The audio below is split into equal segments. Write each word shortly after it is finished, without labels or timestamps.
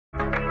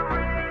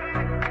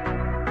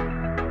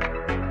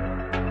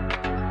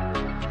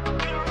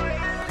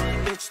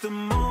the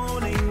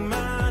morning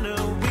manna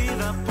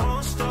with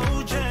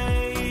Apostle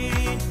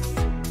J.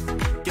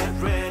 Get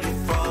ready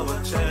for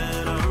a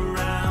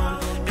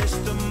turnaround. It's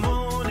the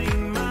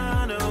morning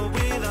manna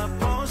with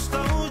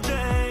Apostle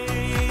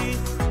J.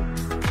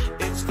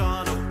 It's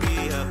gonna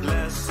be a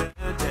blessed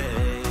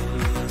day.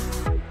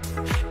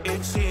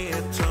 It's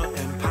here to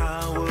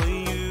empower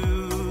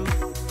you.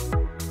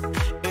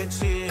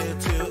 It's here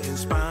to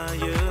inspire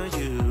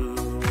you.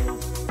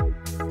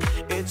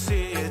 It's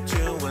here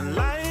to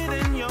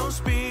enlighten your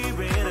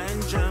spirit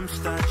and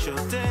jumpstart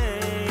your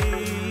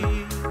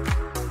day.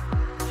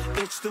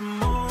 It's the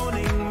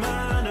morning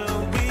manna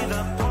with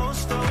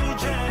Apostle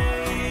J.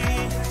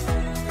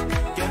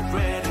 Get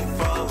ready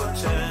for a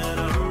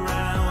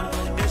turnaround.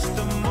 It's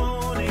the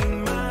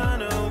morning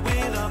manna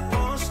with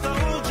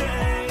Apostle J.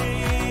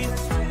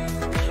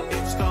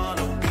 It's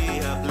gonna be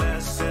a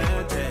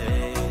blessed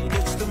day.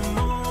 It's the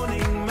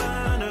morning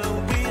manna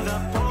with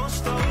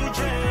Apostle J.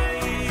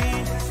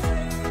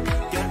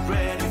 Get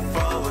ready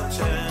for a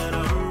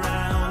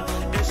turnaround.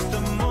 It's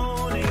the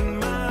morning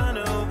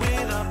manna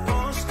with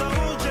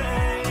Apostle J.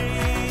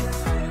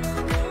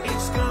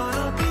 It's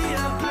gonna be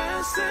a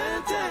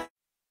blessed day.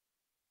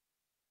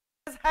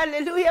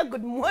 Hallelujah.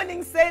 Good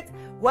morning, saints.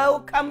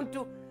 Welcome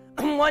to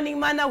Morning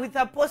Manna with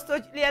Apostle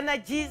Juliana.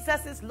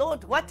 Jesus is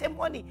Lord. What a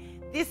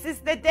morning. This is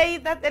the day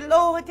that the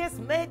Lord has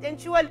made, and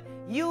surely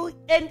you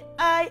and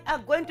I are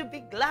going to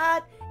be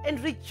glad and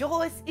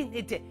rejoice in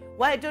it.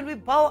 Why don't we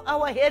bow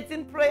our heads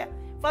in prayer?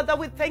 Father,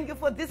 we thank you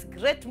for this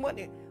great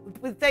morning.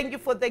 We thank you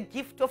for the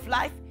gift of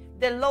life.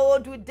 The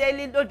Lord who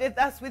daily loaded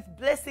us with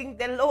blessing,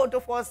 the Lord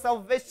of our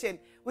salvation.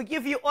 We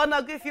give you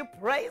honor, give you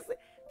praise.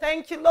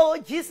 Thank you,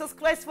 Lord Jesus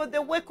Christ, for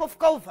the work of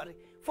Calvary.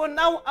 For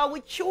now, our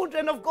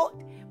children of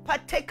God,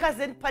 partakers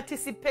and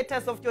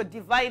participators of your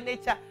divine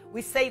nature,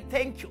 we say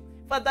thank you.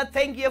 Father,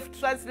 thank you have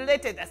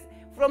translated us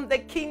from the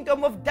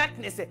kingdom of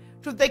darkness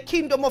to the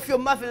kingdom of your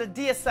marvelous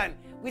dear Son.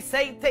 We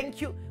say thank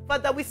you.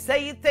 Father, we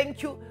say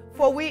thank you,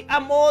 for we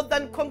are more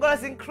than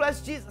conquerors in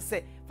Christ Jesus.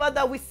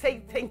 Father, we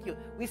say thank you.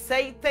 We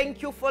say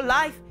thank you for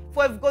life,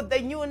 for we've got the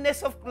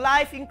newness of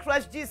life in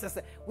Christ Jesus.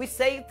 We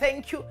say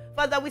thank you.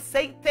 Father, we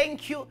say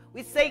thank you.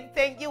 We say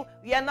thank you.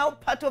 We are now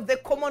part of the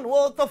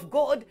commonwealth of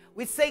God.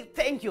 We say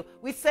thank you.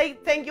 We say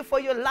thank you for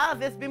your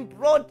love has been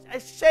brought,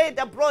 shared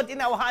abroad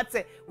in our hearts.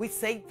 We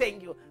say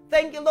thank you.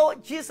 Thank you,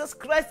 Lord Jesus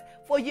Christ,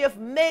 for you have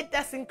made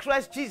us in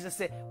Christ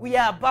Jesus. We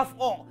are above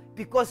all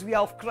because we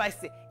are of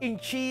Christ. In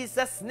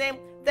Jesus' name,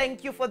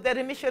 thank you for the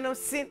remission of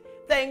sin.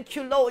 Thank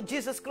you, Lord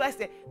Jesus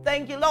Christ.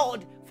 Thank you,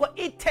 Lord, for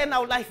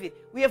eternal life.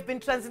 We have been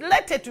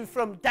translated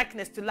from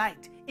darkness to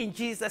light. In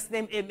Jesus'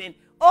 name, amen.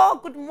 Oh,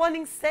 good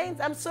morning, saints.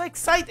 I'm so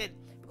excited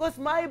because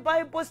my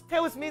Bible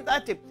tells me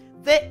that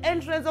the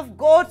entrance of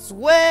God's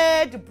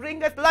word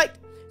bringeth light.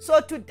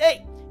 So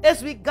today,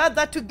 as we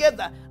gather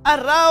together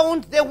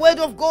around the word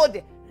of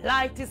God,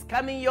 light is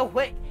coming your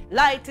way.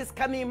 Light is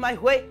coming my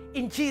way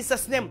in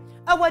Jesus' name.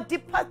 Our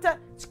departure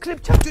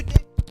scripture today is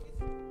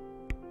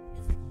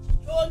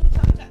John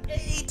chapter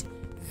 8,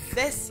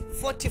 verse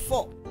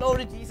 44.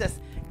 Glory to Jesus.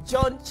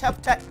 John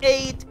chapter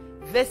 8,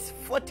 verse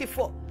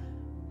 44.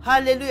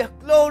 Hallelujah.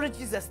 Glory to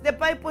Jesus. The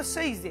Bible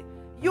says,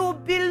 you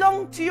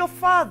belong to your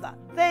father,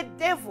 the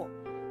devil,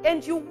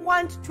 and you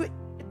want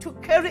to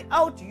carry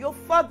out your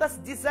father's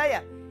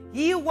desire.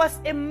 He was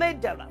a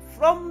murderer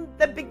from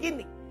the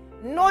beginning,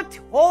 not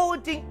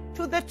holding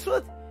to the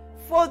truth,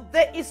 for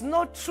there is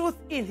no truth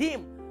in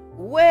him.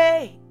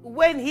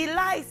 When he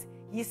lies,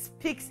 he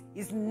speaks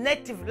his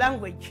native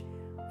language,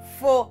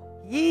 for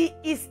he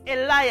is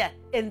a liar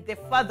and the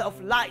father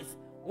of lies.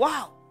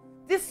 Wow.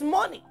 This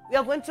morning, we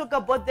are going to talk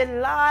about the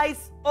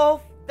lies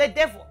of the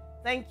devil.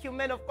 Thank you,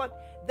 men of God.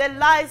 The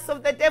lies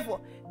of the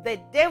devil. The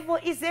devil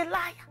is a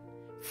liar.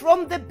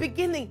 From the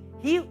beginning,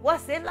 he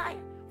was a liar.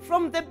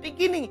 From the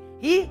beginning,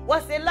 he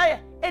was a liar.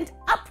 And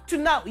up to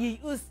now, he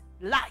used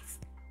lies.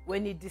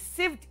 When he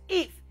deceived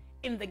Eve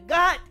in the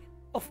Garden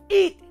of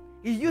Eden,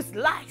 he used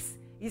lies.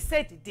 He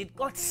said, did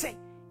God say?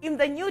 In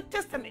the New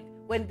Testament,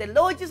 when the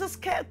Lord Jesus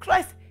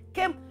Christ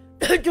came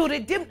to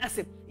redeem us,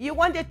 he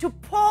wanted to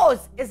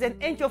pose as an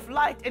angel of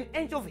light, an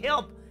angel of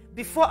help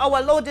before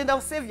our Lord and our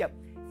Savior,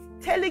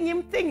 telling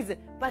him things.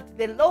 But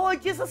the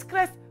Lord Jesus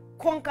Christ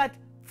conquered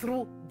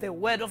through the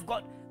word of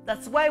God.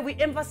 That's why we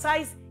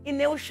emphasize in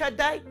El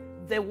Shaddai,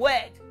 the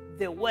word,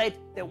 the word,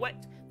 the word.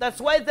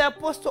 That's why the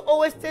apostle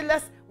always tells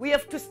us we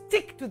have to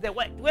stick to the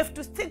word. We have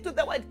to stick to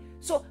the word.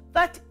 So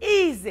that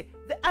is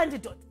the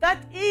antidote.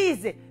 That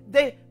is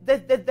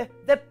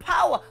the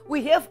power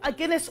we have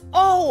against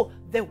all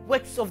the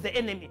works of the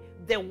enemy.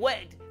 The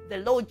word. The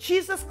Lord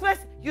Jesus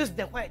Christ used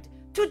the word.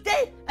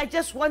 Today, I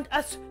just want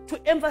us to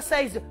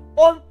emphasize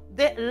on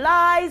the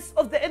lies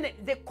of the enemy,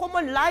 the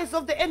common lies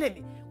of the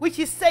enemy, which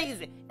he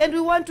says. And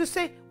we want to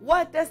say,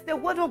 what does the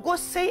word of God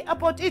say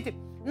about it?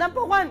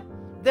 Number one,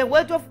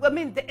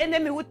 the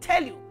enemy will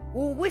tell you,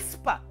 will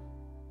whisper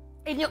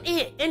in your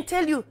ear and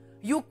tell you,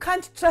 you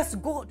can't trust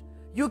God.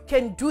 You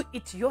can do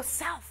it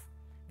yourself.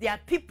 There are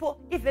people,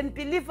 even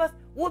believers,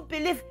 who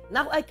believe,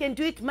 now I can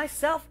do it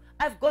myself.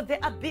 I've got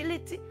the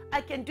ability,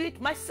 I can do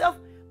it myself.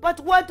 But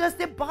what does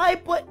the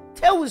Bible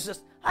tells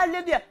us?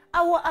 Hallelujah.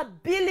 Our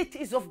ability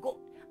is of God.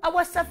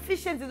 Our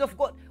sufficiency is of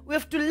God. We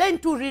have to learn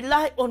to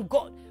rely on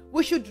God.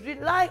 We should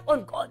rely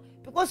on God,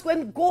 because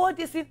when God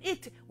is in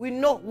it, we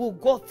know we'll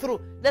go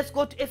through. Let's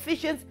go to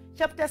Ephesians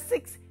chapter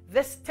 6,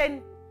 verse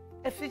 10.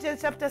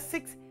 Ephesians chapter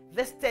 6,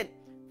 verse 10.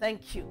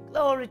 Thank you.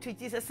 Glory to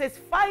Jesus. It says,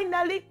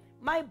 finally,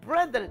 my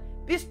brethren,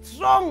 be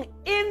strong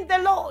in the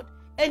Lord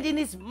and in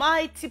his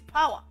mighty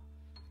power.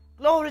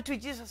 Glory to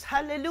Jesus.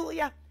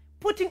 Hallelujah.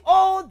 Putting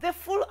all the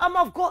full armor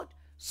of God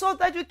so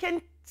that you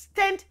can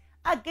stand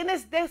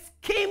against the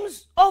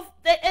schemes of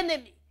the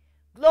enemy.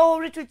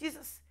 Glory to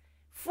Jesus.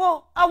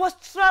 For our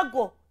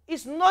struggle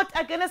is not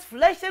against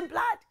flesh and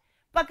blood,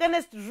 but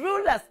against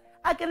rulers,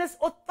 against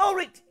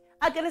authority,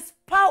 against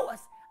powers,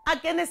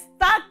 against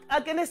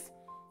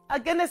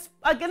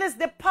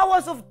the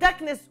powers of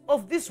darkness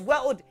of this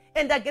world,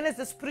 and against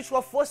the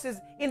spiritual forces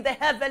in the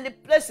heavenly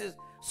places.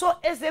 So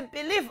as a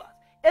believer,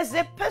 as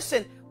a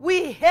person,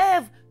 we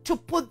have to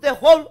put the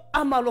whole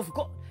armor of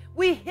God.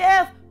 We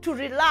have to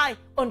rely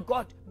on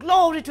God.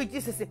 Glory to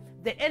Jesus.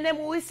 The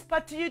enemy whisper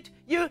to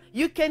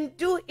you can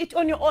do it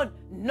on your own.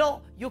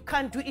 No, you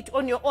can't do it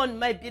on your own,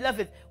 my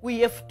beloved. We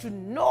have to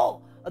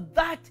know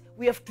that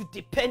we have to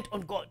depend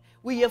on God.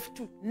 We have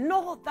to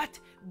know that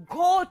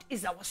God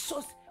is our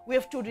source. We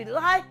have to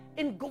rely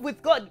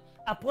with God.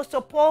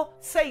 Apostle Paul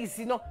says,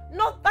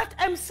 not that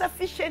I'm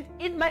sufficient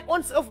in my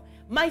own self.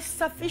 My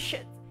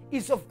sufficiency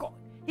is of God.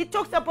 He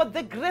talks about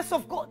the grace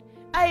of God.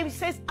 He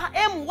says, I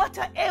am what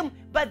I am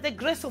by the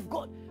grace of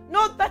God.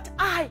 Not that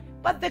I,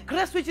 but the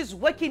grace which is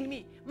working in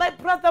me. My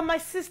brother, my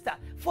sister,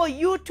 for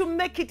you to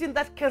make it in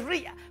that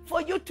career,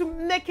 for you to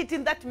make it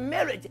in that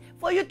marriage,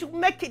 for you to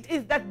make it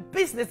in that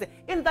business,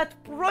 in that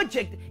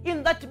project,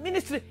 in that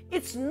ministry,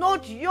 it's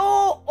not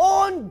your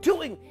own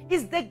doing.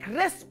 It's the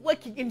grace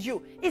working in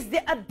you. It's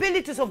the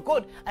abilities of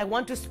God. I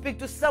want to speak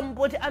to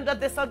somebody under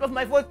the sound of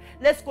my voice.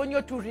 Let's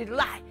continue to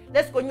rely.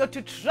 Let's continue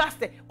to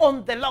trust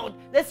on the Lord.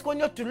 Let's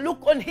continue to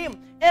look on him.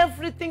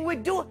 Everything we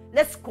do,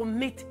 let's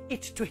commit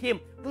it to him.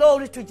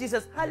 Glory to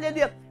Jesus.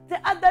 Hallelujah. The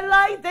other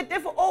lie the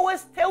devil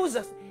always tells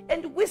us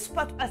and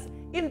whispers to us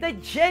in the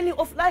journey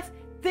of life,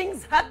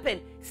 things happen,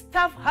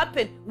 stuff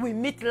happen, we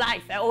meet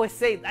life. I always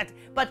say that.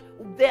 But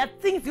there are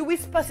things he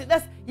whispers in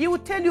us. He will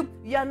tell you,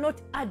 you are not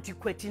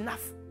adequate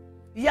enough.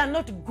 You are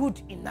not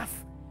good enough.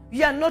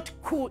 You are not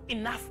cool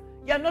enough.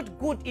 You are not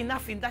good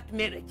enough in that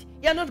marriage.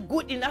 You are not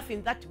good enough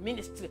in that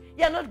ministry.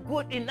 You are not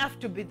good enough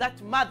to be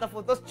that mother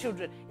for those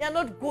children. You are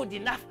not good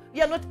enough.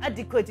 You are not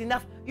adequate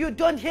enough. You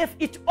don't have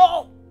it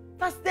all.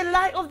 That's the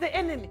lie of the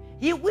enemy.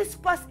 He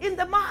whispers in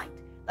the mind.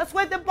 That's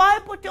why the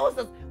Bible tells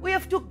us we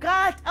have to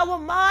guard our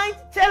mind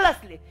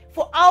jealously,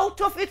 for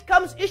out of it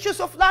comes issues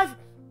of life.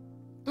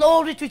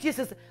 Glory to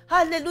Jesus.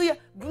 Hallelujah.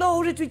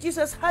 Glory to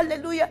Jesus.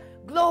 Hallelujah.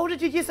 Glory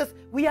to Jesus.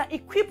 We are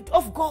equipped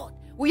of God.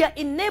 We are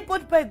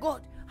enabled by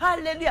God.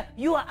 Hallelujah.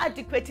 You are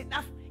adequate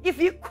enough. If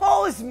he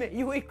calls me,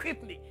 you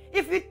equip me.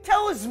 If he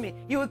tells me,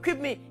 you equip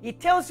me. He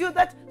tells you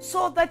that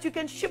so that you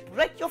can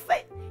shipwreck your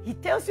faith. He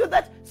tells you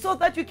that so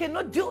that you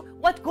cannot do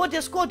what God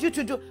has called you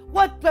to do.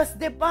 What does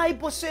the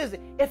Bible say?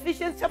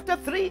 Ephesians chapter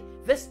 3,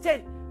 verse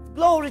 10.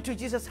 Glory to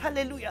Jesus.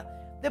 Hallelujah.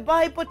 The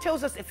Bible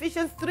tells us,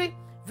 Ephesians 3,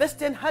 verse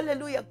 10.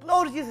 Hallelujah.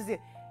 Glory to Jesus.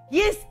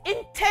 His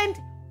intent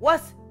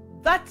was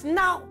that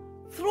now,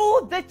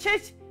 through the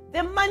church,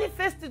 the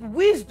manifested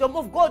wisdom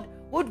of God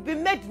would be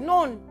made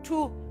known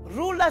to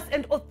rulers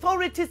and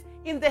authorities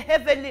in the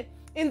heavenly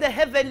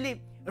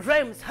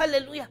realms.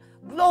 Hallelujah.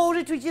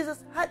 Glory to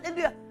Jesus.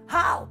 Hallelujah.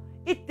 How?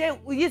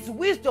 His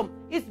wisdom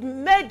is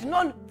made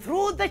known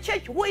through the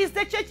church. Who is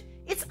the church?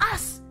 It's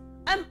us.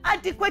 I'm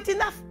adequate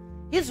enough.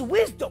 His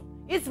wisdom,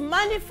 his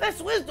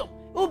manifest wisdom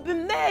will be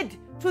made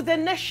to the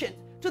nations,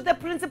 to the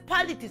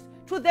principalities,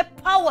 to the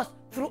powers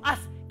through us.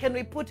 Can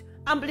we put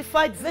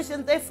amplified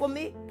version there for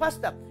me,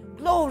 Pastor?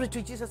 Glory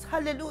to Jesus.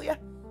 Hallelujah.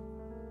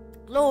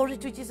 Glory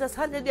to Jesus.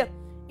 Hallelujah.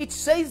 It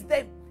says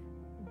that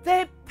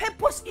the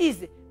purpose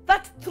is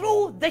that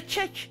through the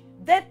church,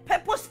 the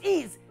purpose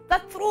is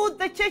that through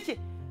the church,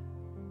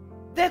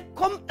 the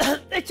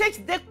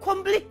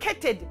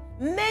complicated,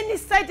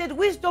 many-sided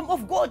wisdom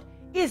of God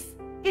is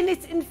in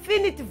its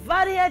infinite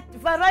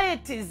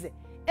varieties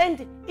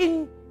and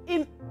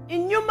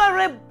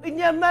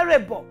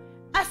innumerable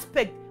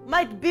aspect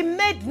might be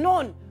made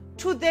known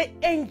to the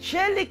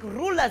angelic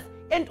rulers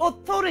and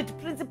authority,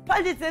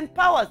 principalities and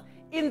powers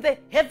in the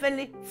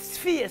heavenly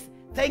spheres.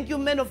 Thank you,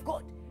 men of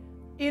God.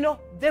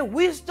 The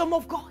wisdom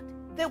of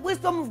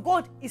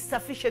God is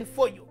sufficient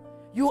for you.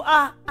 You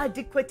are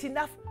adequate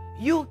enough.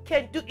 You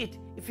can do it.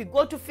 If you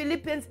go to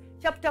Philippians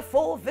chapter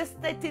 4, verse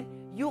 13,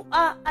 you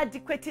are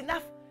adequate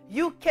enough.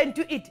 You can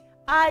do it.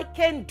 I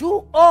can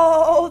do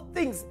all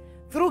things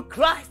through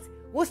Christ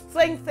who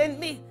strengthens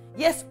me.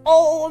 Yes,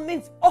 all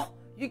means,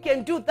 you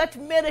can do that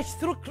marriage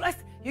through Christ.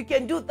 You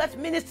can do that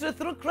ministry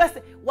through Christ.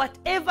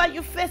 Whatever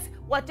you face,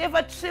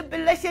 whatever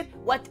tribulation,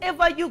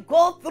 whatever you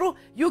go through,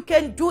 you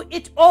can do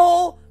it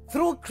all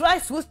through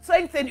Christ who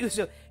strengthens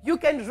you. You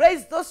can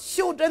raise those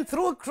children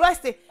through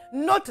Christ.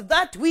 Not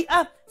that we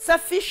are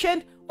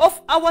sufficient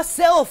of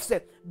ourselves,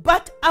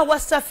 but our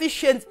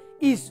sufficiency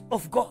is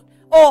of God.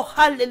 Oh,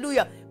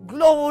 hallelujah.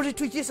 Glory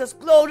to Jesus.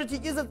 Glory to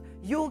Jesus.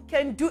 You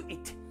can do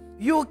it.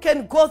 You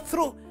can go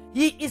through.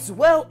 He is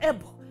well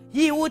able.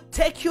 He will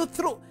take you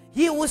through.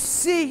 He will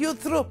see you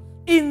through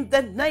in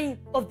the name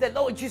of the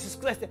Lord Jesus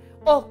Christ.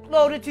 Oh,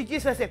 glory to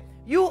Jesus.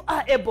 You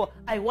are able.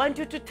 I want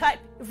you to type,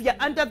 if you're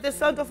under the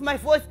sound of my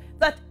voice,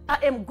 that I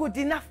am good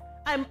enough.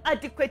 I'm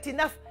adequate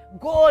enough.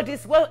 God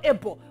is well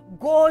able.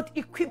 God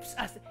equips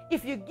us.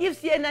 If He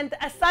gives you an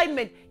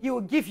assignment, He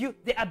will give you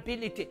the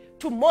ability.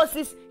 To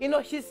Moses,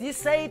 he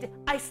said,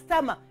 I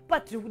stammer.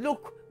 But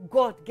look,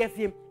 God gave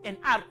him an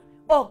arrow.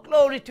 Oh,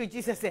 glory to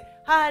Jesus.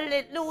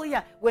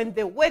 Hallelujah. When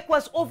the work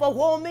was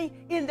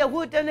overwhelming in the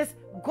wilderness,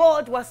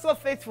 God was so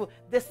faithful.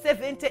 The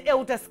 70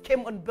 elders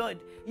came on board.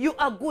 You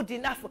are good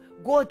enough.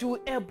 God will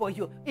enable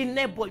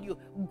you.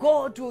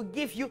 God will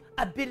give you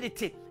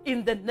ability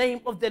in the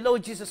name of the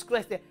Lord Jesus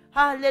Christ.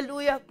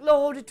 Hallelujah.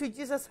 Glory to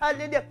Jesus.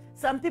 Hallelujah.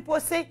 Some people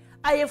say,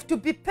 I have to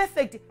be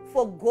perfect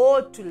for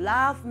God to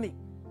love me.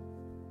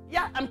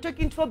 Yeah, I'm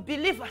talking to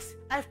believers.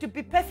 I have to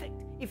be perfect.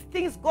 If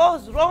things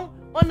goes wrong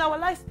on our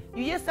lives,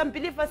 you hear some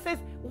believer says,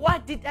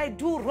 what did I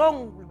do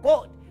wrong,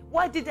 God?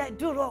 What did I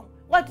do wrong?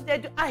 What did I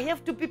do? I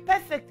have to be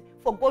perfect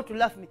for God to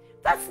love me.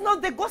 That's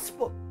not the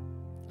gospel.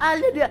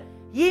 Hallelujah.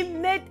 He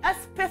made us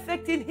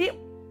perfect in Him.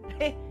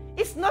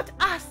 It's not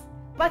us,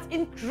 but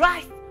in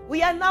Christ.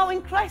 We are now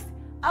in Christ.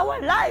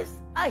 Our lives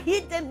are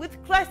hidden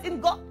with Christ in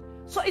God.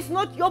 So it's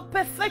not your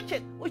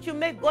perfection which will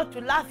make God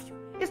to love you.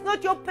 It's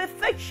not your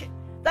perfection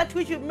that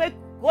which will make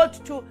God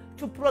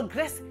to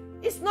progress.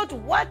 It's not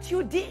what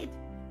you did,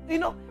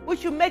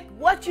 which will make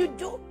what you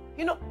do,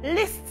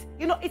 least.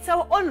 It's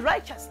our own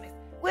righteousness.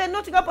 We are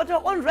not talking about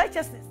our own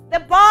righteousness. The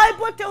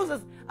Bible tells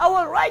us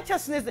our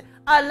righteousness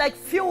are like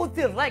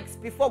filthy rags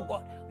before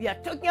God. We are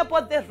talking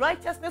about the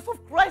righteousness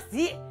of Christ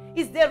here.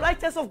 Is the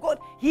righteousness of God.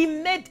 He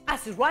made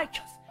us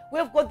righteous. We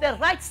have got the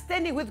right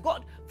standing with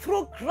God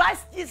through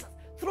Christ Jesus,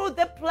 through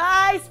the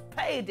price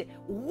paid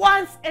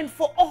once and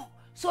for all.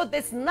 So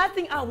there's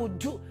nothing I will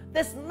do.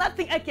 There's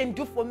nothing I can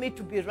do for me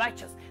to be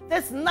righteous.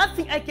 There's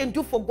nothing I can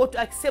do for God to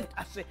accept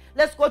us.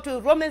 Let's go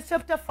to Romans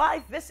chapter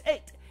 5, verse 8.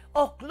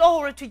 Oh,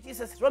 glory to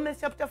Jesus. Romans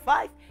chapter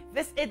 5,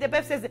 verse 8, the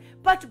Bible says,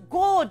 but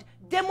God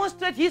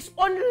demonstrated His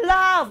own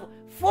love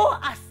for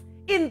us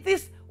in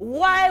this: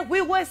 while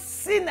we were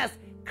sinners,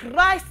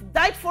 Christ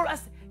died for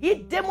us. He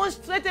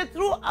demonstrated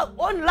through our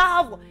own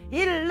love.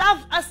 He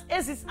loved us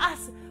as is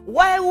us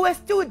while we were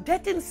still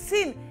dead in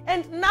sin.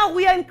 And now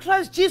we are in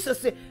Christ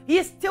Jesus.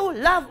 He still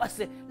loves us.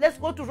 Let's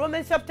go to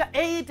Romans chapter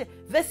 8,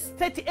 verse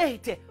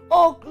 38.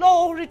 Oh,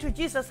 glory to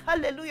Jesus.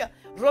 Hallelujah.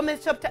 Romans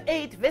chapter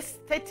 8, verse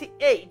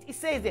 38. It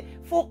says,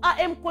 for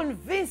I am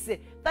convinced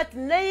that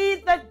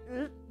neither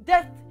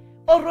death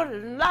or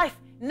life,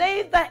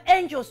 neither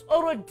angels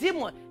or a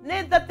demon,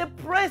 neither the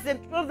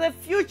present or the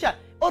future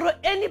or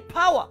any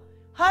power,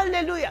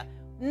 hallelujah,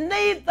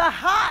 neither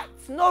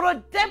heights nor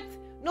depth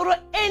nor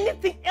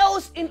anything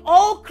else in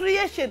all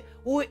creation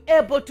will be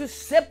able to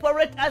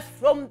separate us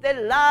from the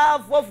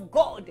love of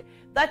God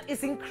that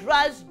is in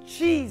Christ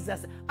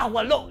Jesus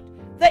our Lord.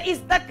 There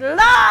is that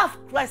love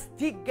Christ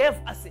gave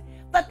us.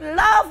 That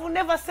love will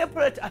never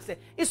separate us.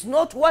 It's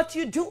not what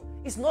you do.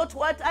 It's not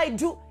what I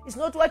do. It's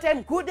not what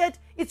I'm good at.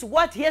 It's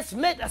what He has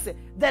made us.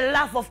 The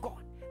love of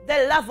God.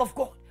 The love of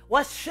God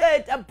was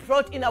shared and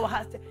brought in our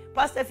hearts.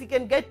 Pastor, if you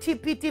can get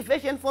TPT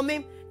version for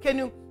me, can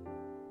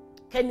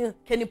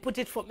you put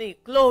it for me?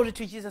 Glory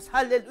to Jesus.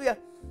 Hallelujah.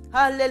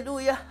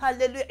 Hallelujah.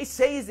 Hallelujah. It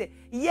says,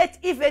 yet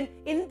even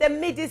in the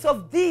midst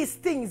of these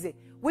things,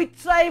 we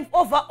triumph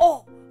over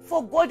all.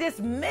 For God has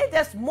made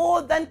us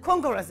more than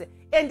conquerors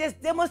and has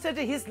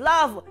demonstrated His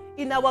love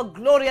in our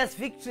glorious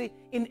victory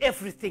in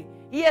everything.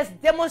 He has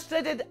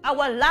demonstrated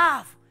our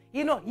love.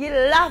 He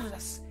loves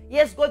us. He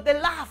has got the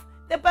love.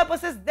 The Bible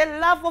says the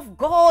love of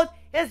God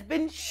has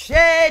been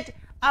shed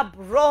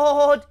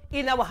abroad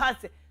in our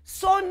hearts.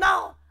 So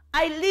now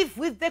I live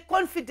with the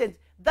confidence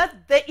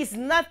that there is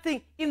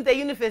nothing in the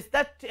universe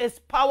that has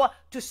power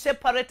to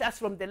separate us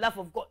from the love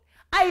of God.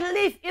 I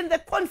live in the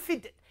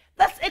confidence.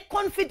 That's a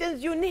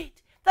confidence you need.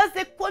 That's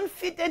the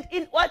confidence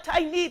in what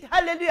I need.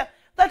 Hallelujah.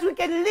 That we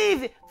can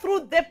live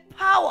through the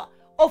power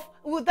of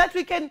that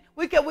we can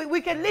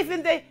live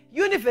in the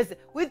universe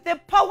with the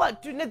power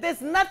to,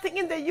 there's nothing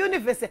in the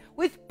universe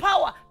with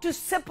power to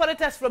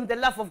separate us from the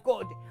love of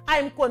God. I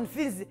am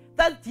convinced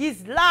that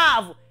His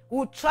love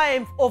will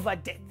triumph over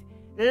death,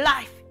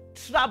 life,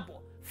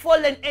 trouble,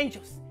 fallen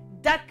angels,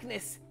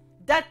 darkness,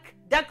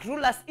 dark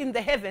rulers in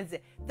the heavens.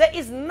 There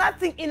is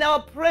nothing in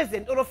our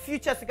present or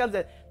future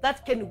circumstances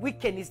that can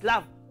weaken His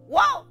love.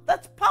 Wow,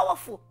 that's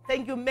powerful.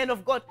 Thank you, men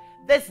of God.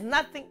 There's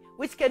nothing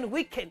which can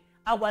weaken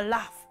our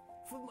love,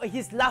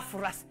 His love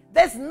for us.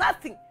 There's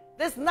nothing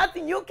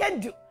you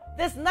can do.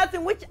 There's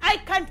nothing which I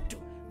can't do.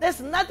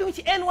 There's nothing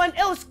which anyone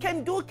else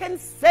can do, can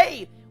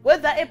say.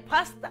 Whether a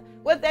pastor,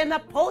 whether an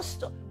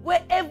apostle,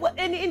 wherever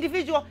any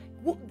individual,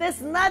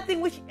 there's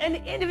nothing which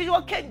any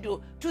individual can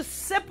do to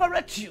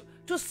separate you,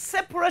 to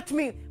separate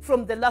me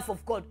from the love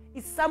of God.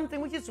 It's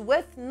something which is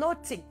worth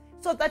noting,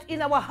 so that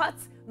in our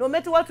hearts, no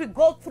matter what we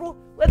go through,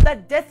 whether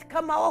death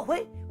come our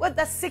way,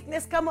 whether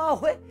sickness come our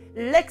way,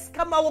 legs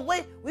come our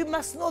way, we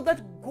must know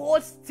that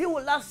God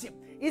still loves you.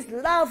 His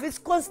love is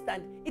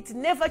constant. It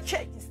never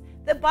changes.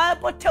 The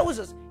Bible tells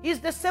us He's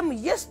the same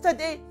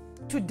yesterday,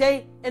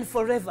 today, and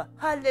forever.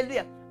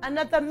 Hallelujah.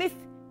 Another myth,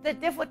 the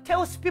devil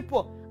tells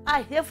people,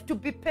 I have to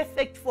be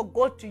perfect for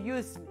God to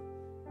use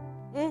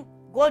me.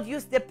 God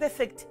used the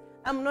perfect.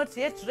 I'm not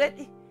yet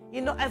ready.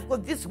 I've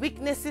got these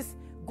weaknesses.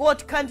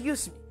 God can't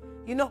use me.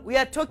 We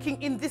are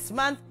talking in this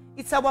month.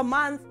 It's our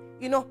month,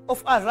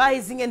 of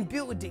arising and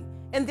building.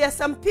 And there are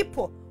some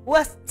people who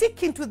are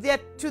sticking to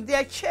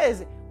their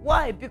chairs.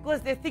 Why?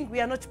 Because they think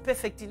we are not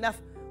perfect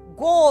enough.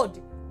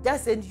 God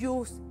doesn't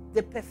use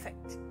the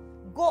perfect.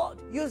 God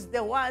used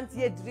the ones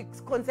He had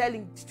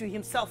reconciling to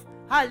Himself.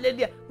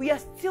 Hallelujah. We are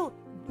still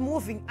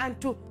moving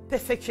unto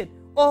perfection.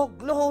 Oh,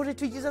 glory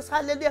to Jesus.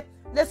 Hallelujah.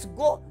 Let's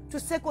go to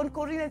 2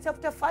 Corinthians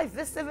chapter 5,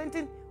 verse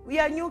 17. We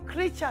are new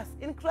creatures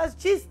in Christ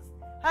Jesus.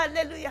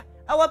 Hallelujah.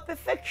 Our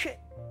perfection,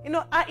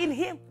 are in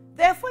Him.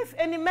 Therefore, if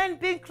any man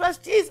be in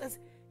Christ Jesus,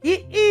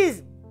 he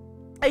is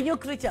a new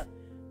creature.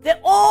 The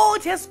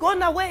old has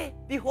gone away.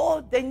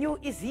 Behold, the new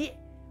is here.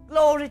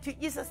 Glory to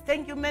Jesus.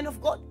 Thank you, man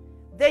of God.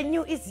 The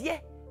new is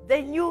here.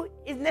 The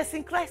newness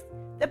in Christ.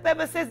 The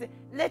Bible says,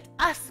 let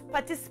us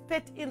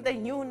participate in the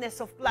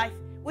newness of life,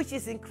 which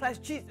is in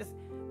Christ Jesus.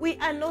 We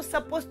are not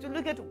supposed to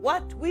look at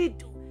what we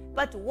do,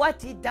 but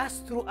what He does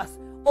through us.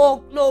 Oh,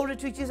 glory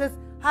to Jesus.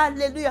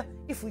 Hallelujah.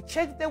 If we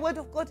check the word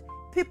of God,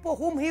 people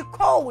whom He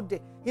called,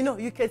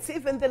 you can see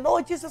even the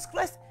Lord Jesus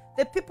Christ,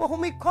 the people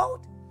whom He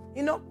called,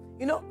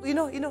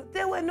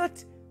 they were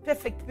not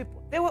perfect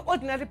people. They were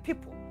ordinary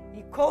people.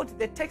 He called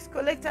the tax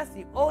collectors,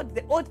 the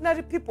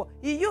ordinary people.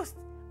 He used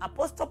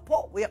Apostle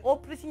Paul. We are all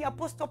preaching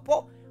Apostle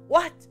Paul.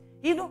 What?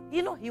 He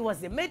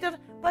was a murderer,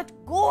 but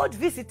God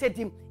visited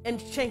him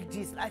and changed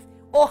his life.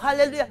 Oh,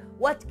 hallelujah.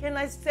 What can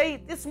I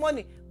say this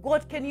morning?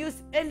 God can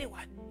use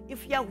anyone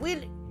if you are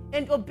willing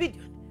and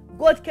obedient.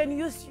 God can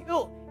use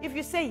you if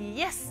you say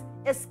yes.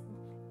 As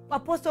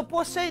Apostle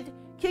Paul said,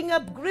 King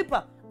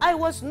Agrippa, I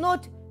was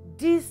not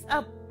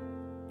disobedient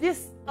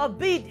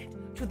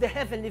to the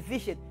heavenly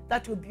vision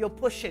that will be your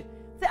portion.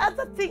 The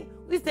other thing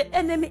is the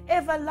enemy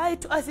ever lied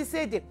to us. He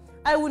said,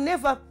 I will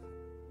never,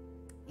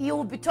 you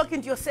will be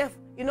talking to yourself,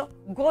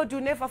 God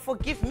will never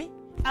forgive me.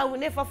 I will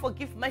never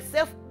forgive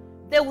myself.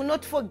 They will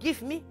not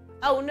forgive me.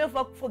 I will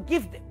never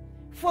forgive them.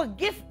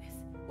 Forgiveness,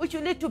 which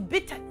will lead to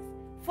bitterness.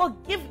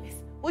 Forgiveness,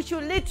 which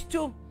will lead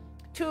to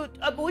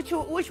which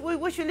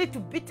will lead to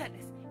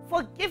bitterness.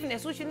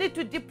 Forgiveness, which will lead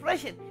to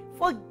depression.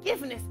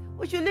 Forgiveness,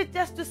 which will lead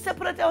us to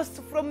separate us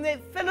from the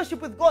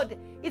fellowship with God.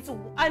 It's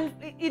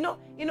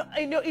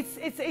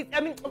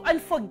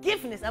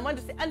unforgiveness. I want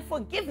to say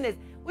unforgiveness,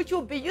 which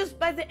will be used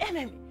by the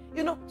enemy,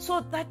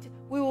 so that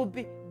we will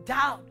be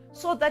down,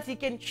 so that he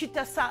can cheat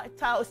us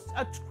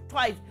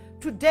twice.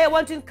 Today, I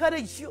want to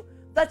encourage you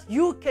that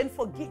you can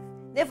forgive.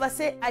 Never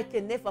say, I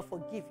can never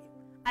forgive you.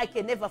 I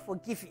can never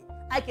forgive you.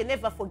 I can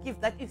never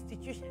forgive that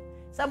institution.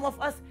 Some of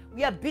us,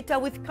 we are bitter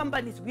with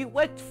companies we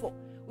worked for.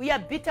 We are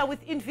bitter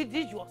with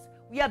individuals.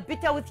 We are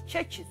bitter with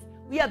churches.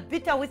 We are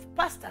bitter with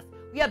pastors.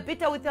 We are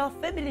bitter with our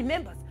family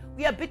members.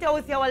 We are bitter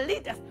with our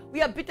leaders.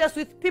 We are bitter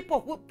with people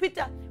who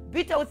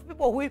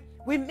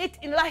we meet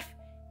in life.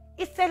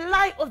 It's a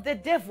lie of the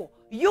devil.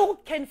 You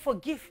can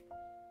forgive.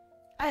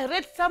 I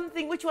read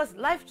something which was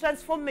life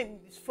transforming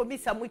for me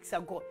some weeks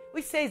ago,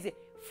 which says,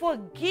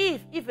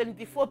 forgive even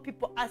before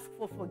people ask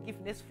for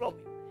forgiveness from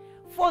you.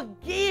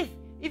 Forgive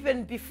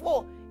even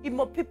before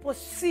people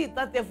see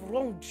that they've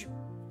wronged you.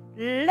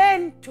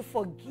 Learn to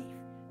forgive.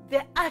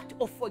 The art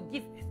of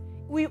forgiveness.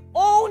 We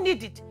all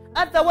need it.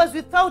 Otherwise,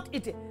 without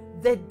it,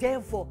 the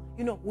devil,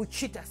 will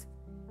cheat us.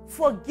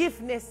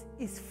 Forgiveness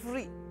is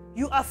free.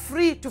 You are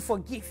free to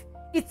forgive.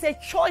 It's a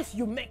choice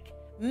you make.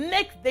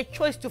 Make the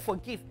choice to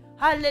forgive.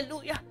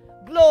 Hallelujah.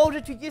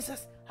 Glory to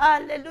Jesus.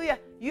 Hallelujah.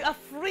 You are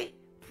free.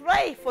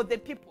 Pray for the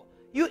people.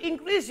 You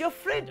increase your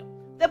freedom.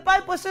 The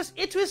Bible says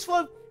it is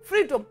for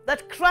freedom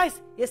that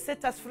Christ has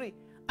set us free.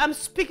 I'm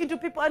speaking to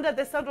people under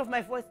the sound of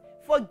my voice.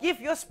 Forgive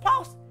your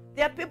spouse.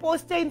 There are people who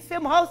stay in the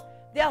same house.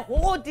 They are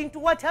holding to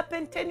what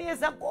happened 10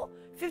 years ago,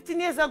 15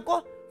 years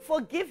ago.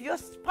 Forgive your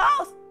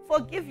spouse.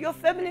 Forgive your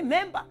family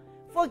member.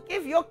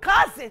 Forgive your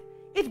cousin.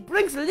 It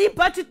brings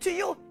liberty to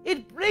you.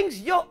 It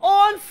brings your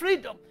own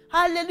freedom.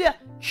 Hallelujah.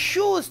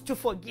 Choose to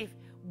forgive.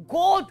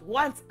 God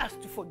wants us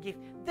to forgive.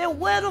 The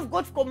word of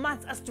God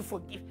commands us to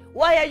forgive.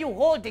 Why are you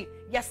holding?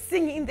 You're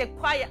singing in the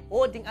choir,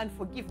 holding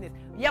unforgiveness.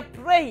 You're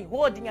praying,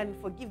 holding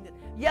unforgiveness.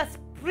 You're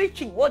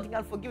preaching, holding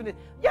unforgiveness.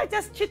 You're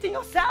just cheating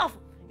yourself.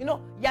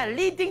 You're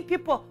leading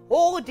people,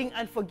 holding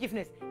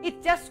unforgiveness.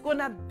 It's just going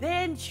to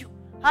bend you.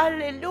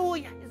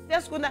 Hallelujah. It's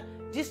just going to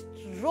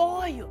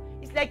destroy you.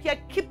 It's like you're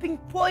keeping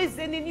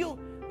poison in you.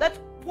 That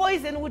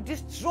poison will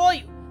destroy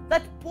you.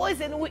 That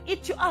poison will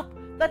eat you up.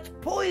 That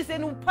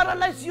poison will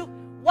paralyze you.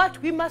 What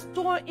we must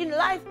do in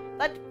life,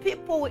 that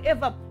people will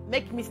ever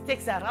make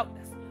mistakes around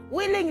us,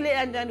 willingly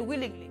and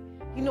unwillingly.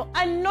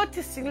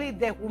 unnoticingly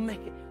they will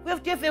make it. We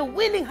have to have a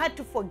willing heart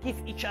to forgive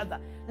each other.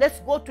 Let's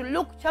go to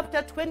Luke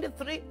chapter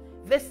 23,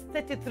 verse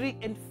 33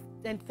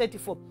 and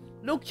 34.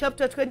 Luke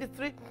chapter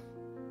 23,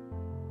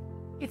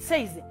 it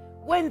says,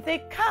 when they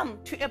come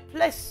to a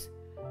place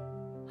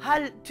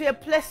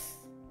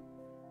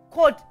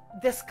called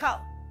the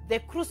Skull, they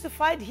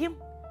crucified him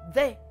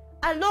there,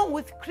 along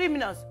with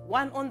criminals,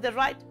 one on the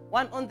right,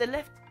 one on the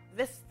left.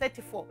 Verse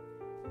 34.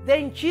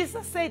 Then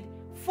Jesus said,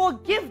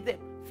 forgive them,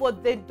 for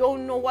they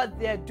don't know what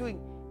they are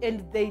doing.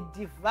 And they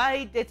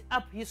divided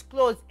up his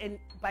clothes, and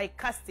by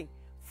casting,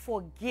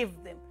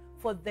 forgive them,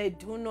 for they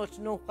do not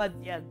know what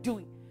they are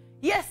doing.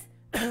 Yes,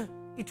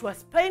 it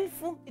was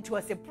painful, it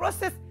was a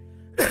process,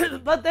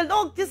 but the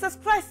Lord Jesus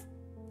Christ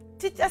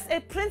teaches us a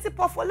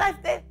principle for life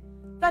there,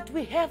 that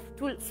we have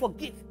to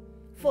forgive.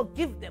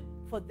 Forgive them,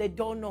 for they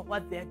don't know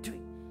what they are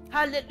doing.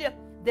 Hallelujah.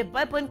 The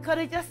Bible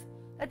encourages us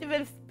that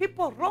even if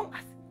people wrong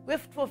us, we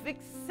have to forgive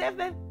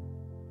 7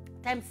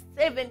 times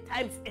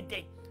a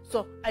day.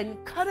 So I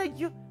encourage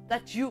you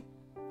that you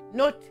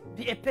not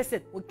be a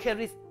person who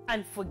carries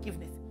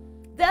unforgiveness.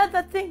 The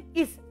other thing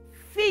is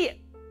fear.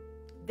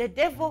 The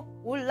devil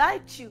will lie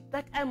to you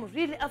that I'm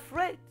really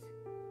afraid.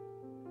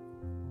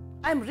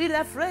 I'm really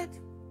afraid.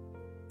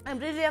 I'm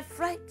really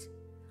afraid.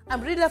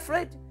 I'm really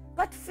afraid.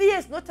 But fear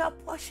is not our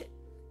portion.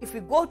 If we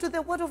go to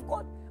the Word of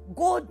God,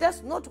 God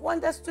does not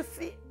want us to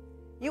fear.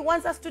 He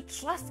wants us to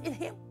trust in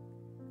Him.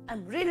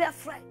 I'm really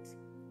afraid.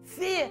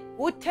 Fear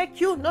will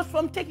take you not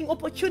from taking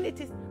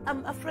opportunities.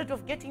 I'm afraid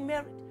of getting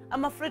married.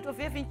 I'm afraid of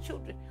having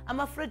children. I'm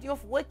afraid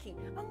of working.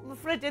 I'm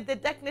afraid of the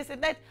darkness at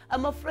night.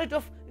 I'm afraid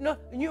of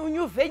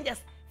new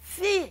ventures.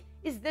 Fear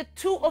is the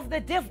tool of the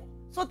devil,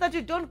 so that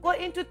you don't go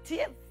into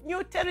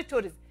new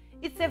territories.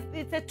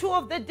 It's a tool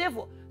of the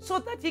devil, so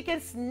that he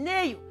can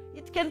snare you.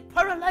 It can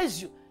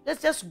paralyze you.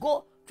 Let's just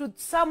go to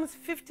Psalms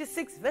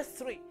 56 verse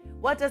 3.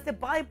 What does the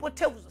Bible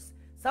tell us?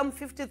 Psalm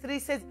 53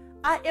 says,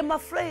 I am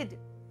afraid.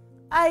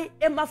 I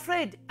am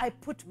afraid. I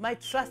put my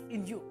trust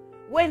in you.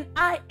 When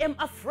I am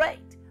afraid,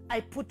 I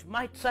put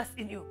my trust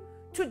in you.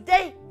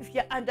 Today, if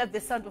you're under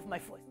the sound of my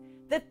voice,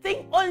 the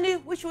thing only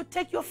which will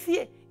take your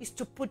fear is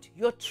to put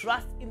your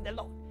trust in the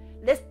Lord.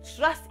 Let's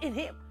trust in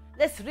Him.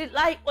 Let's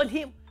rely on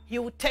Him. He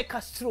will take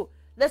us through.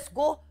 Let's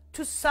go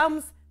to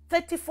Psalms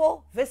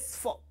 34 verse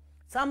 4.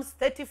 Psalms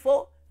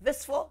 34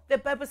 verse 4, the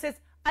Bible says,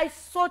 I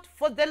sought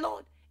for the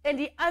Lord, and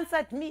He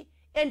answered me,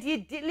 and He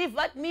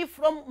delivered me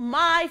from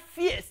my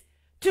fears.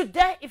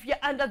 Today, if you're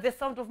under the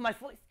sound of my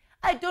voice,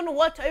 I don't know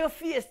what are your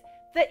fears.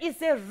 There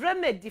is a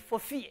remedy for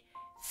fear.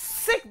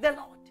 Seek the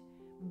Lord.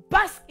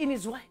 Bask in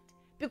His word.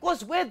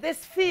 Because where there's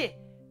fear,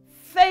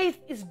 faith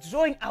is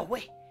drawing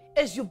away.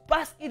 As you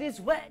bask in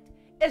His word,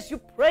 as you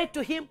pray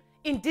to Him,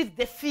 indeed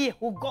the fear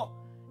will go.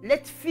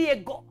 Let fear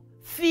go.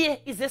 Fear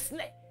is a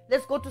snare.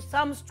 Let's go to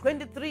Psalms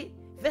 23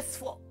 verse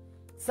 4.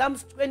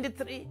 Psalms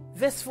 23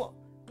 verse 4.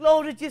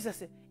 Glory to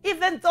Jesus.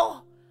 Even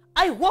though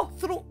I walk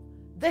through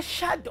the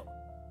shadow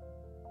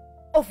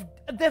of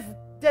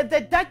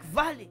the dark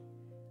valley,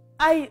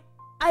 I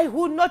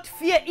will not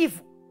fear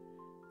evil,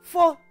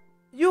 for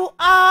you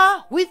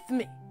are with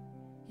me.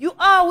 You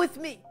are with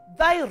me.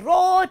 Thy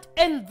rod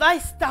and thy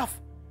staff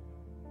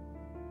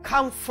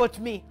comfort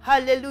me.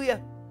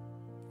 Hallelujah.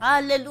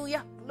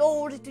 Hallelujah.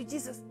 Glory to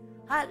Jesus.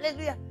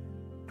 Hallelujah.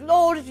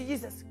 Glory to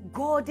Jesus.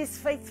 God is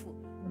faithful.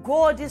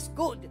 God is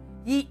good.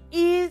 He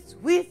is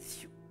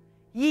with you.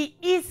 He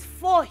is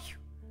for you.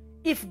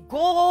 If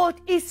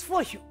God is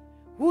for you,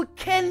 who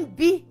can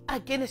be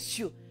against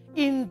you?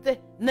 In the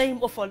name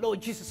of our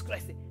Lord Jesus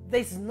Christ, there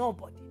is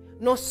nobody,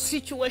 no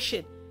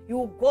situation you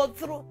will go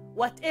through,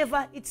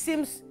 whatever it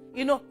seems,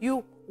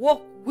 you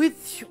walk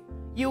with you.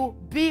 You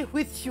be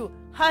with you.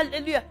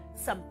 Hallelujah.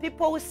 Some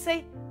people will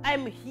say,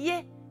 I'm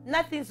here,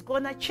 nothing's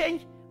gonna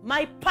change.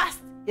 My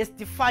past has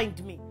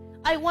defined me.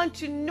 I want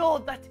to know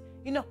that,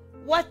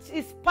 what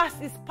is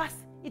past.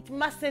 It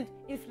mustn't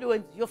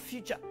influence your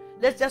future.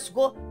 Let's just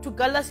go to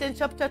Galatians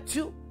chapter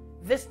 2,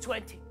 verse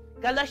 20.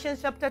 Galatians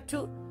chapter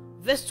 2,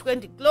 verse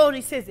 20.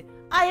 Glory says,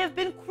 I have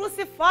been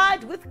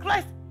crucified with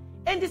Christ,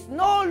 and it's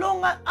no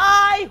longer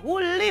I who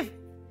live,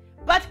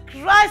 but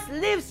Christ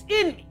lives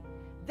in me.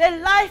 The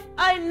life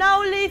I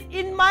now live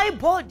in my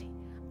body,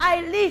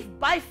 I live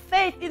by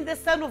faith in the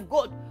Son of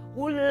God,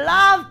 who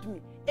loved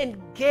me and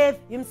gave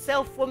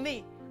Himself for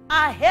me.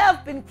 I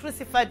have been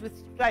crucified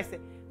with Christ.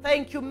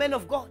 Thank you, men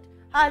of God.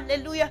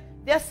 Hallelujah.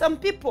 There are some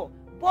people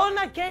born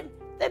again.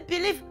 They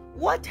believe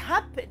what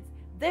happens.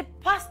 The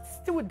past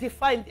still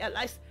define their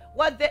lives.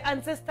 What their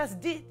ancestors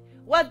did,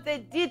 what they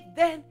did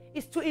then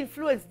is to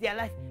influence their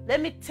life.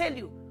 Let me tell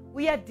you,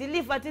 we are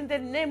delivered in the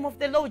name of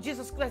the Lord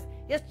Jesus Christ.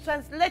 He has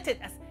translated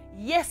us.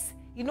 Yes,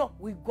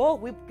 we go,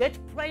 we get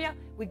prayer,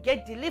 we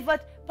get delivered,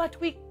 but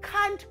we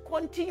can't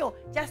continue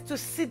just to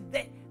sit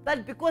there.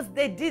 That because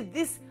they did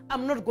this,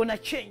 I'm not going to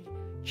change.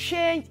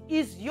 Change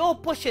is your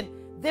portion.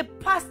 The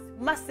past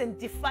mustn't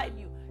define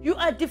you. You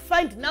are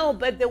defined now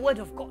by the word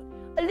of God.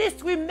 At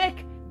least we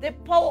make the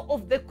power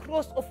of the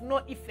cross of no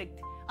effect.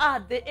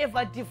 They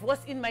ever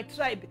divorced in my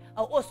tribe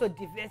are also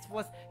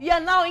divorced. You are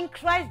now in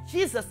Christ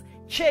Jesus.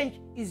 change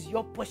is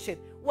your portion.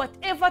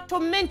 Whatever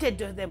tormented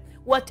them,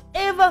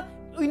 whatever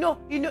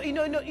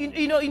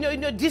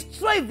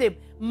destroy them,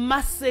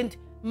 mustn't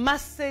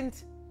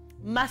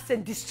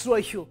destroy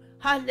you.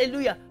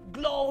 Hallelujah.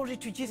 Glory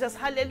to Jesus.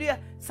 Hallelujah.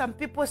 Some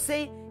people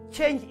say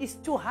change is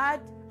too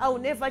hard. I'll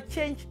never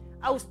change.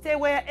 I'll stay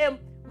where I am.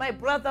 My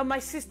brother, my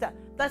sister,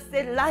 that's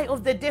the lie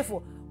of the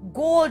devil.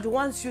 God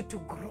wants you to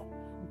grow.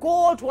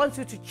 God wants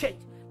you to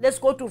change. Let's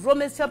go to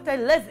Romans chapter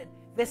 11,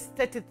 verse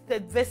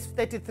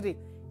 33.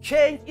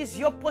 Change is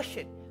your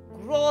portion.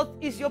 Growth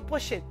is your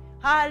portion.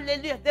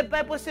 Hallelujah. The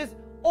Bible says,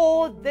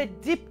 oh, the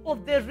deep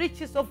of the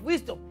riches of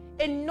wisdom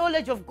and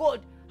knowledge of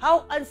God,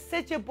 how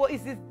unsearchable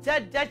is his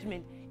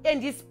judgment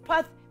and his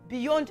path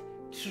beyond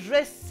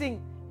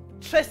tracing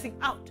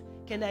out.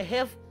 Can I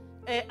have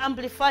an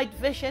amplified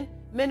version,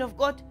 men of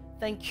God?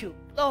 Thank you.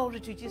 Glory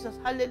to Jesus.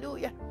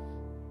 Hallelujah.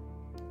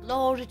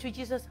 Glory to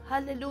Jesus.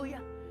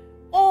 Hallelujah.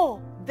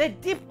 Oh, the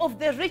deep of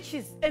the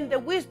riches and the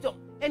wisdom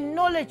and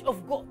knowledge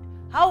of God,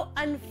 how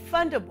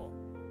unfoundable,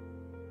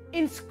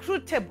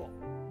 inscrutable,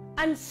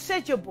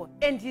 unsearchable,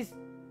 and his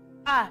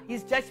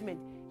judgment,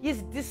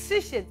 his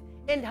decisions,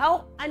 and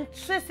how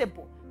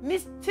untraceable,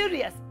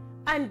 mysterious,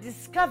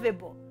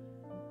 undiscoverable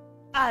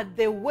are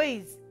the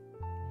ways,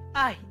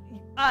 are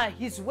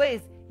his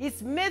ways,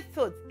 his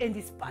methods, and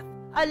his path.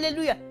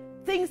 Hallelujah.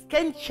 Things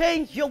can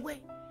change your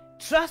way.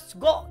 Trust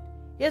God.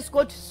 He has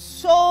got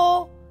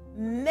so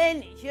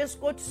many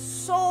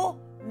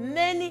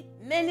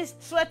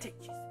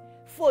strategies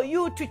for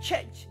you to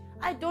change.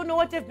 I don't know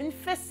what I've been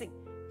facing.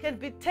 Can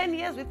be 10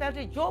 years without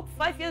a job,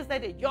 5 years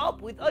without a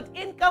job, without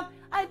income.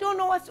 I don't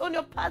know what's on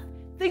your path.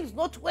 Things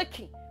not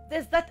working.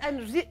 There's that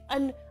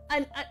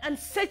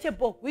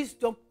unsearchable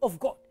wisdom of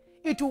God.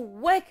 It will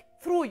work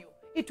through you.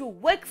 It will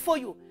work for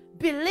you.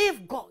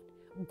 Believe God.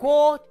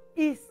 God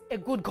is a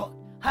good God.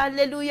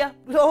 Hallelujah.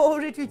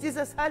 Glory to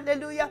Jesus.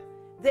 Hallelujah.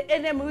 The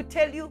enemy will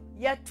tell you,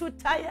 you're too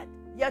tired,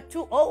 you're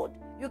too old,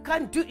 you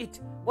can't do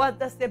it. What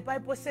does the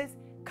Bible say?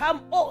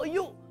 Come, all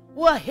you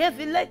who are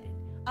heavy laden,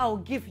 I'll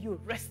give you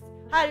rest.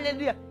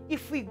 Hallelujah.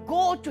 If we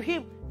go to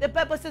him, the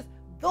Bible says,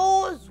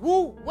 those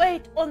who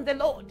wait on the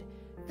Lord,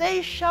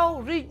 they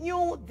shall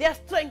renew their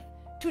strength.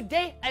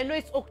 Today, I know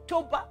it's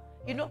October,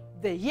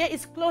 the year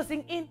is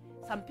closing in.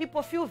 Some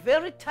people feel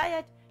very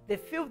tired. They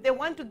feel they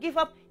want to give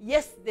up.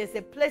 Yes, there's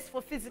a place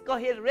for physical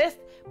health rest,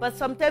 but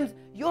sometimes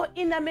your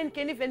inner man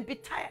can even be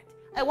tired.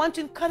 I want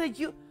to encourage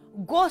you,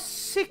 go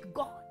seek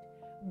God.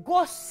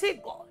 Go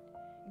seek God.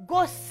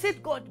 Go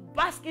seek God.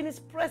 Bask in his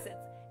presence.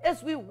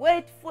 As we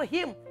wait for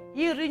him,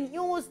 he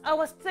renews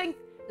our strength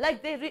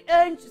like the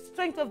re-earned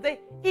strength of the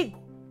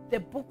eagle. The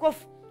book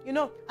of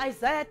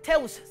Isaiah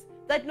tells us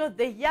that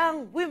the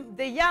young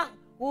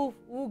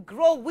who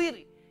grow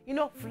weary,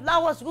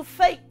 flowers will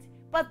fade.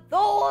 But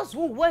those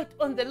who wait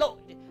on the Lord,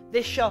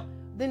 they shall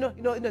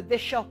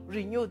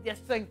renew their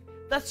strength.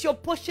 That's your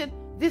portion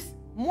this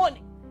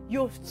morning.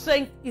 Your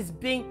strength is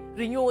being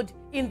renewed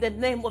in the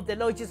name of the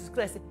Lord Jesus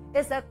Christ.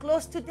 As I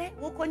close today,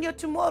 we'll continue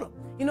tomorrow.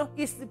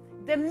 It's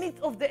the myth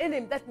of the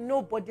enemy that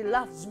nobody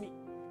loves me.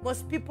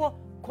 Most people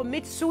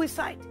commit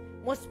suicide.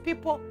 Most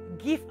people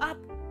give up.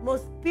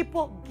 Most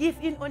people give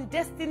in on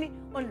destiny,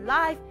 on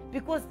life,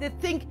 because they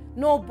think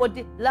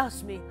nobody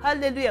loves me.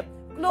 Hallelujah.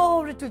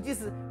 Glory to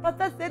Jesus. But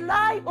that's the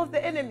lie of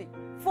the enemy.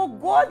 For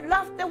God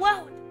loved the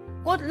world.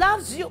 God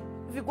loves you.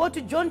 If you go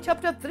to John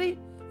chapter 3,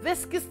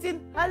 verse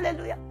 16,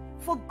 hallelujah.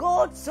 For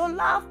God so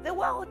loved the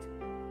world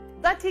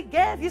that he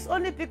gave his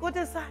only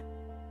begotten Son,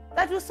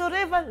 that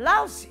whosoever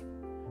loves him,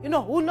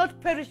 will not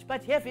perish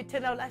but have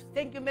eternal life.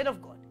 Thank you, man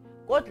of God.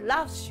 God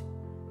loves you.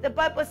 The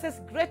Bible says,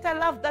 greater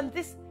love than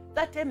this,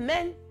 that a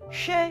man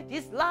shared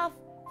his life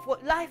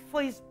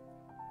for his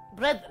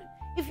brethren.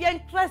 If you're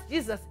in Christ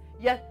Jesus,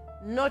 you're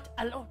not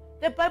alone.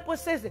 The Bible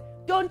says,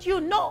 don't you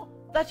know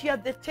that you are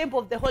the temple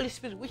of the Holy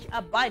Spirit, which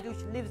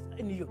lives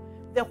in you?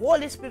 The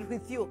Holy Spirit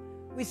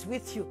is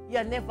with you. You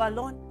are never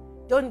alone.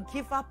 Don't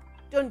give up.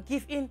 Don't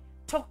give in.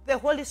 Talk the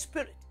Holy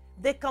Spirit,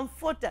 the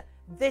comforter,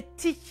 the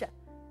teacher.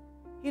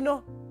 The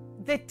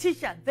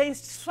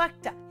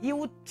instructor. He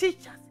will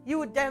teach us. He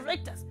will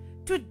direct us.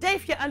 Today,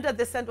 if you're under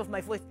the sound of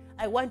my voice,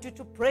 I want you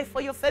to pray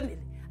for your family.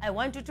 I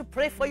want you to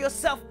pray for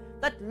yourself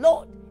that,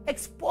 Lord,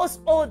 expose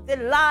all the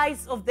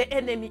lies of the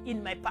enemy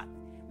in my path.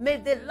 May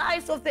the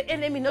lies of the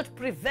enemy not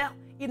prevail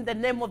in the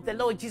name of the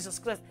Lord Jesus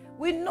Christ.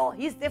 We know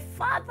he's the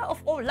father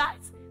of all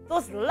lies.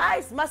 Those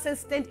lies mustn't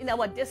stand in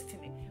our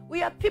destiny.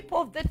 We are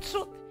people of the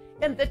truth,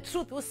 and the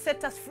truth will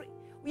set us free.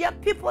 We are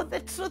people of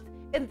the truth,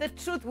 and the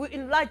truth will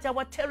enlarge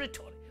our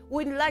territory,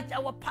 will enlarge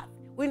our path,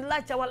 will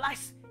enlarge our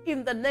lives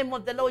in the name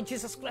of the Lord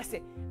Jesus Christ.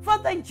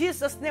 Father, in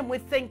Jesus' name we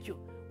thank you.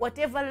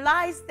 Whatever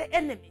lies the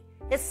enemy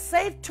has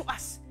said to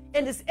us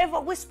and is ever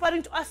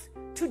whispering to us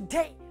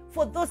today,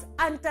 for those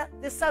under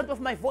the sound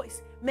of my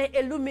voice, may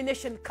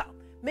illumination come.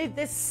 May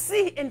they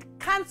see and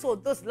cancel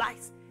those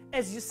lies.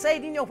 As you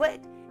said in your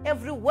word,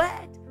 every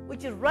word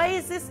which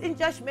rises in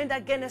judgment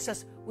against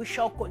us, we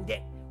shall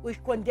condemn. We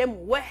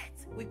condemn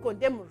words. We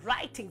condemn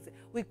writings.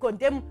 We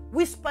condemn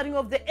whispering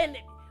of the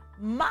enemy.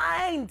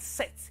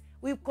 Mindsets.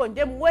 We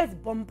condemn words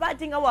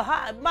bombarding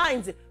our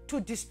minds to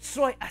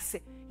destroy us.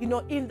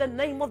 In the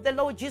name of the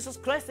Lord Jesus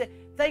Christ.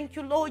 Thank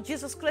you, Lord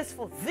Jesus Christ,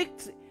 for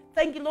victory.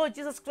 Thank you, Lord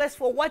Jesus Christ,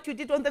 for what you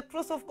did on the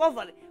cross of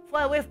Calvary.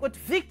 For we've got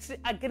victory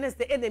against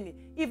the enemy,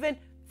 even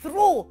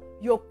through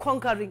your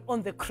conquering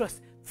on the cross,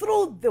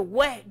 through the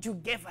word you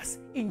gave us.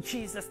 In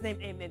Jesus' name,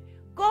 amen.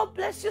 God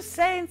bless you,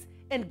 saints,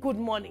 and good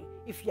morning.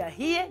 If you are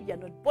here, you are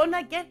not born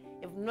again,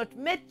 you have not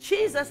met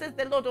Jesus as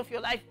the Lord of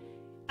your life,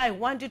 I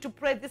want you to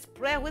pray this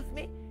prayer with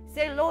me.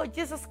 Say, Lord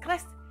Jesus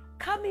Christ,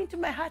 come into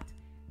my heart.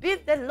 Be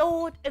the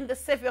Lord and the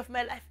Savior of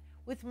my life.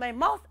 With my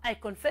mouth, I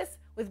confess.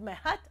 With my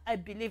heart, I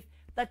believe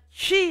that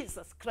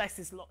Jesus Christ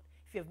is Lord.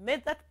 If you've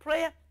made that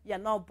prayer, you are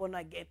now born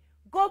again.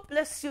 God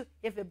bless you.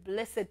 Have a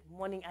blessed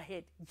morning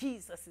ahead.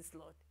 Jesus is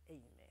Lord.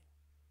 Amen.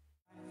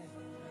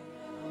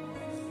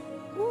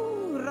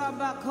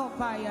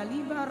 Rabakopa ya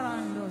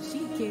liberando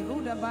sike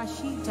ruda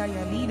bashita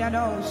ya lida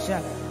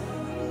dosha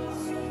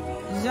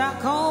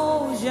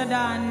Zako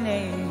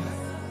jadane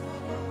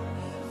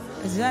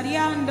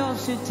Zariando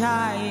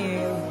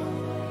sutaye.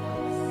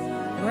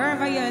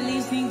 Wherever you're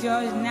listening to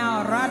us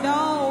now,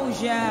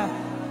 Radoja,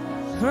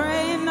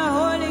 pray in the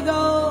Holy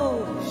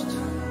Ghost.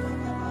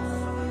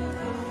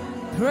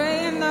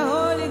 Pray in the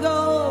Holy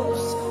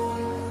Ghost.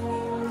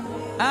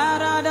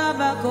 Arada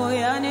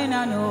bakoyane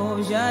nano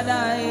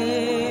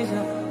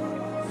jadaeza.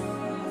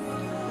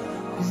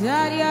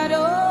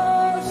 Zariado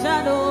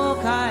shado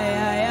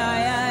kaya ya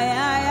ya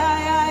ya ya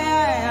ya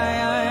ya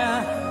ya ya.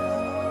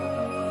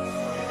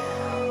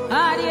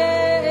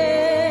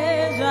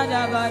 Arie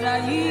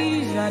jadabadali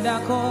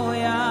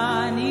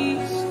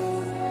jadakoyanis.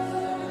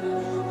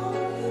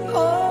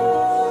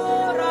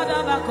 Oh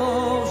radabako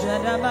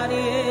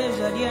jadabari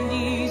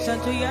jadiandi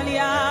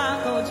satuyaliya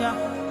koja.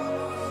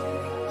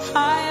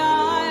 Haya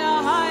haya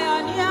haya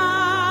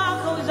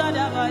niako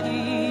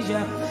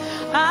zadabadija.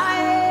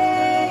 Aye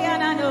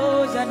yanano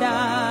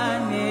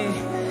zadane.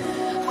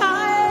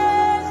 Aye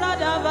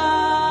zadaba.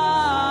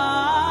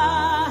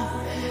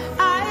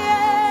 Aye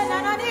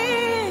nanani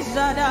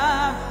zada.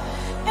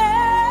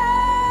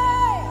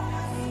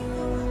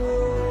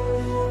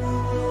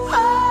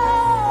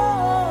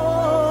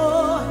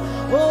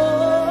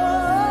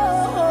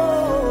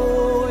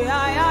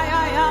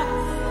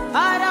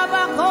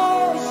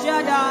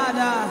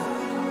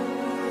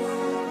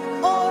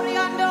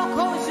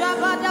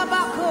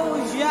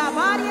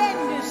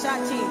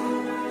 Sati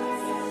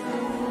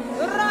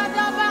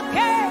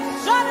Radabake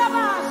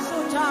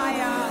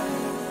Sadabasutaya.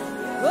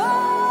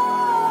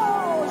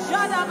 Oh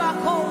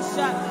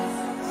Shadabakosa.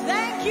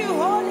 Thank you,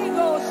 Holy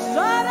Ghost.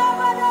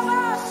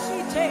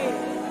 Sadabadabasite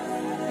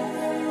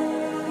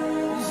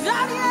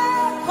Zadia.